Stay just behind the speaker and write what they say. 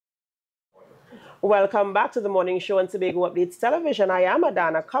Welcome back to the morning show on Tobago Updates Television. I am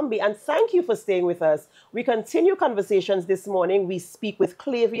Adanna Combie, and thank you for staying with us. We continue conversations this morning. We speak with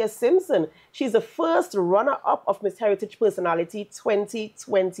Klavier Simpson. She's the first runner-up of Miss Heritage Personality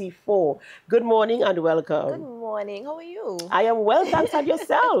 2024. Good morning and welcome. Good morning. How are you? I am well, thanks. And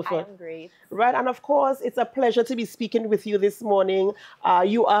yourself? I am great. Right, and of course, it's a pleasure to be speaking with you this morning.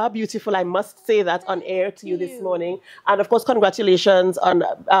 You are beautiful, I must say that on air to you this morning. And of course, congratulations on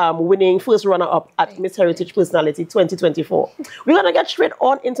winning first runner-up at Miss Heritage Personality 2024. We're going to get straight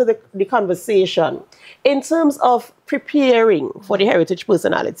on into the conversation. In terms of preparing for the Heritage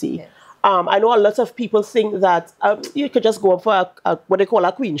Personality, I know a lot of people think that you could just go up for what they call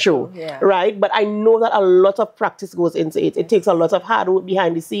a queen show, right? But I know that a lot of practice goes into it. It takes a lot of hard work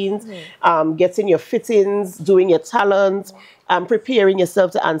behind the scenes, getting your fittings, doing your talent, preparing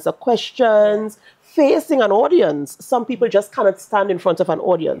yourself to answer questions, facing an audience. Some people just cannot stand in front of an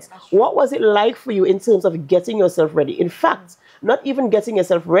audience. What was it like for you in terms of getting yourself ready? In fact, not even getting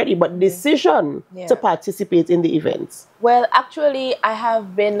yourself ready, but decision to participate in the events. Well, actually, I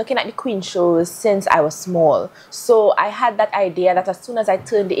have been looking at the queen shows since I was small. So I had that idea that as soon as I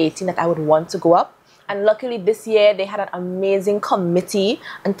turned 18 that I would want to go up. And luckily this year they had an amazing committee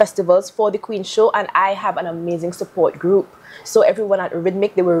and festivals for the queen show, and I have an amazing support group. So everyone at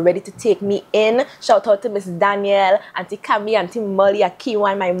Rhythmic, they were ready to take me in. Shout out to Miss Danielle, Auntie Cammy, Auntie Molly,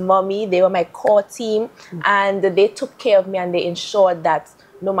 Akiwa, and my mommy. They were my core team, and they took care of me, and they ensured that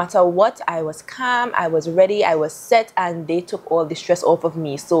no matter what, I was calm, I was ready, I was set, and they took all the stress off of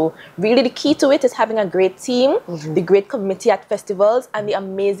me. So really the key to it is having a great team, the great committee at festivals, and the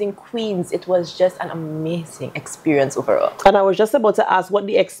amazing queens. It was just an amazing experience overall. And I was just about to ask what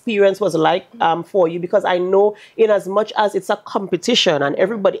the experience was like for you, because I know in as much as it's a competition and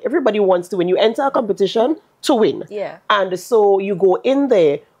everybody wants to win, you enter a competition to win. And so you go in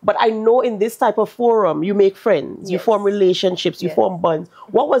there. But I know in this type of forum, you make friends, you form relationships, you form bonds.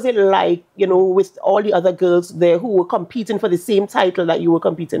 What was it like, you know, with all the other girls there who were competing for the same title that you were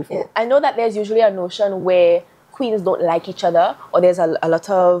competing for? I know that there's usually a notion where queens don't like each other, or there's a lot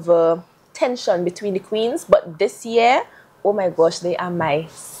of tension between the queens. But this year, oh my gosh, they are my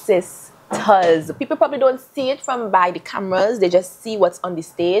sisters. People probably don't see it from by the cameras. They just see what's on the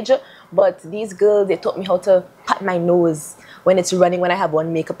stage. But these girls, they taught me how to pat my nose when it's running, when I have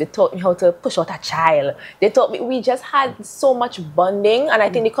on makeup. They taught me how to push out a child. They taught me, we just had so much bonding, and I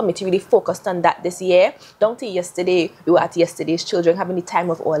think the committee really focused on that this year. Down to yesterday, we were at yesterday's children having the time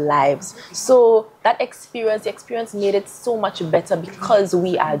of our lives. So that experience, the experience made it so much better because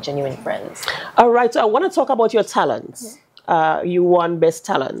we are genuine friends. All right, so I want to talk about your talents. You won Best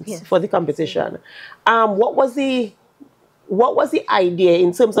Talent for the competition. What was the idea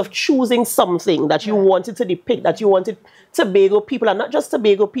in terms of choosing something that you wanted to depict, that you wanted Tobago people, and not just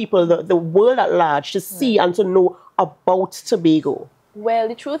Tobago people, the world at large, to see and to know about Tobago? Well,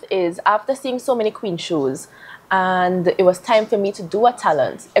 the truth is, after seeing so many queen shows, and it was time for me to do a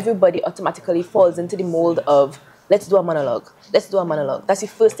talent, everybody automatically falls into the mold of, let's do a monologue. Let's do a monologue. That's the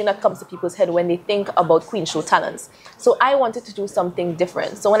first thing that comes to people's head when they think about queen show talents. So I wanted to do something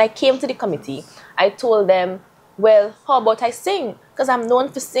different. So when I came to the committee, I told them, well, how about I sing? Because I'm known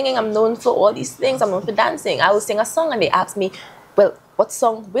for singing, I'm known for all these things, I'm known for dancing. I will sing a song, and they asked me, well, what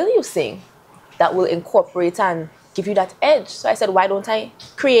song will you sing that will incorporate and give you that edge? So I said, why don't I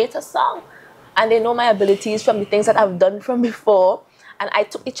create a song? And they know my abilities from the things that I've done from before. And I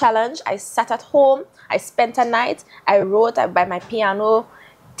took the challenge. I sat at home, I spent a night, I wrote by my piano,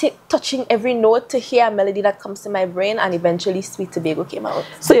 touching every note to hear a melody that comes to my brain, and eventually Sweet Tobago came out.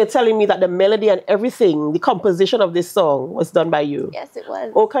 So you're telling me that the melody and everything, the composition of this song was done by you? Yes, it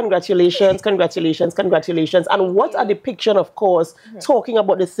was. Oh, congratulations, congratulations, congratulations. And what a depiction, of course, talking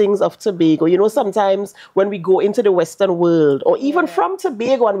about the things of Tobago. You know, sometimes when we go into the Western world, or even from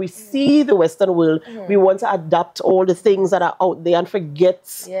Tobago and we see the Western world, we want to adapt all the things that are out there and forget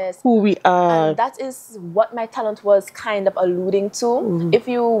who we are. And that is what my talent was kind of alluding to. If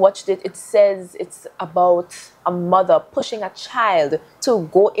you watched it, it says it's about a mother pushing a child to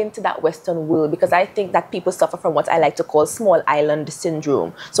go into that Western world, because I think that people suffer from what I like to call small island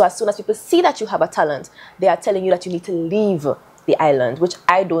syndrome. So as soon as people see that you have a talent, they are telling you that you need to leave the island, which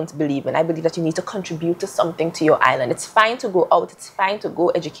I don't believe in. I believe that you need to contribute to something to your island. It's fine to go out, it's fine to go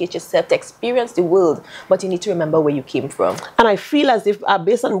educate yourself, to experience the world, but you need to remember where you came from. And I feel as if,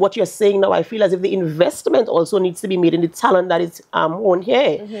 based on what you're saying now, I feel as if the investment also needs to be made in the talent that is on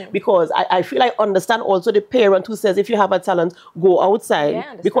here. Because I feel I understand also the parent who says, if you have a talent, go outside.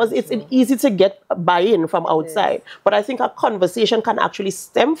 Because it's easy to get buy-in from outside. But I think a conversation can actually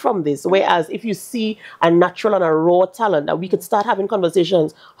stem from this. Whereas if you see a natural and a raw talent, that we could start having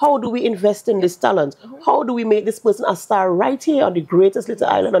conversations. How do we invest in this talent? How do we make this person a star right here on the greatest little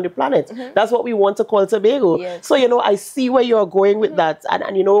island on the planet? That's what we want to call Tobago. Yes. So, you know, I see where you're going with that.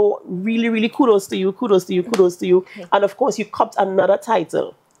 And, you know, really, really kudos to you, kudos to you, kudos to you. And of course, you copped another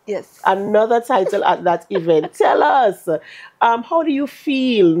title. Yes. Another title at that event. Tell us, how do you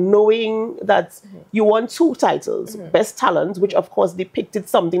feel knowing that you won 2 titles? Best Talent, which of course depicted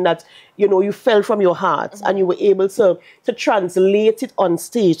something that, you know, you felt from your heart and you were able to translate it on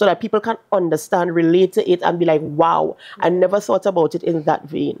stage so that people can understand, relate to it and be like, wow, I never thought about it in that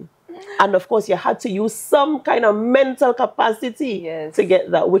vein. And of course, you had to use some kind of mental capacity to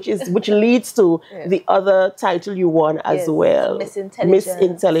get that, which leads to the other title you won as well. Miss Intelligence. Miss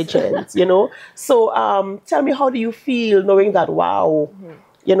Intelligence, you know. So tell me, how do you feel knowing that, wow,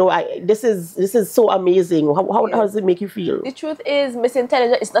 you know, this is so amazing. How does it make you feel? The truth is, Miss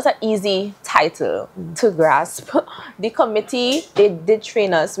Intelligence is not an easy title to grasp. The committee, they did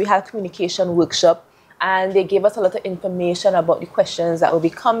train us. We had a communication workshop. And they gave us a lot of information about the questions that will be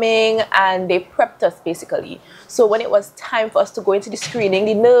coming, and they prepped us basically. So when it was time for us to go into the screening,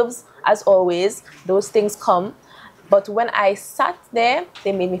 the nerves, as always, those things come. But when I sat there,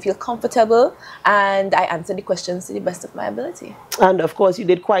 they made me feel comfortable, and I answered the questions to the best of my ability. And of course, you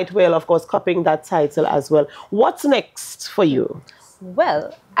did quite well, of course, copying that title as well. What's next for you?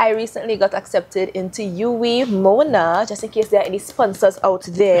 Well, I recently got accepted into UE Mona, just in case there are any sponsors out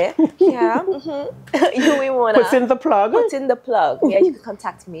there. Yeah, UE Mona. Put in the plug. Put in the plug. Yeah, you can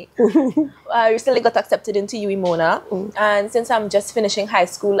contact me. I recently got accepted into UE Mona, and since I'm just finishing high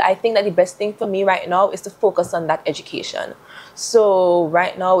school, I think that the best thing for me right now is to focus on that education. So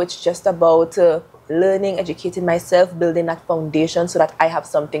right now, it's just about learning, educating myself, building that foundation so that I have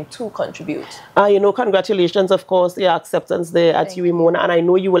something to contribute. You know, congratulations, of course, your acceptance there at UE Mona, and I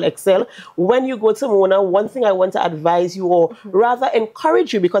know you will excel. When you go to Mona, one thing I want to advise you, or rather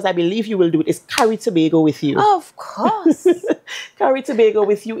encourage you, because I believe you will do it, is carry Tobago with you. Of course. Carry Tobago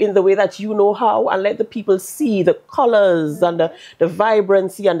with you in the way that you know how, and let the people see the colors and the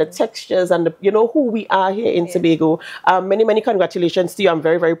vibrancy and the textures and you know who we are here in Tobago. Many, many congratulations to you. I'm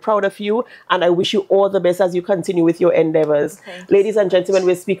very, very proud of you, and I wish you all the best as you continue with your endeavors. Ladies and gentlemen,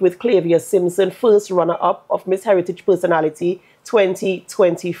 we're speaking with Klavier Simpson, first runner-up of Miss Heritage Personality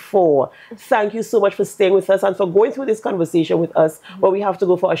 2024. Thank you so much for staying with us and for going through this conversation with us. But we have to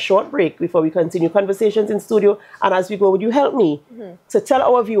go for a short break before we continue conversations in studio. And as we go, would you help me to tell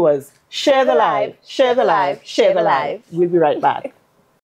our viewers, share the live, share the live, share the live. We'll be right back.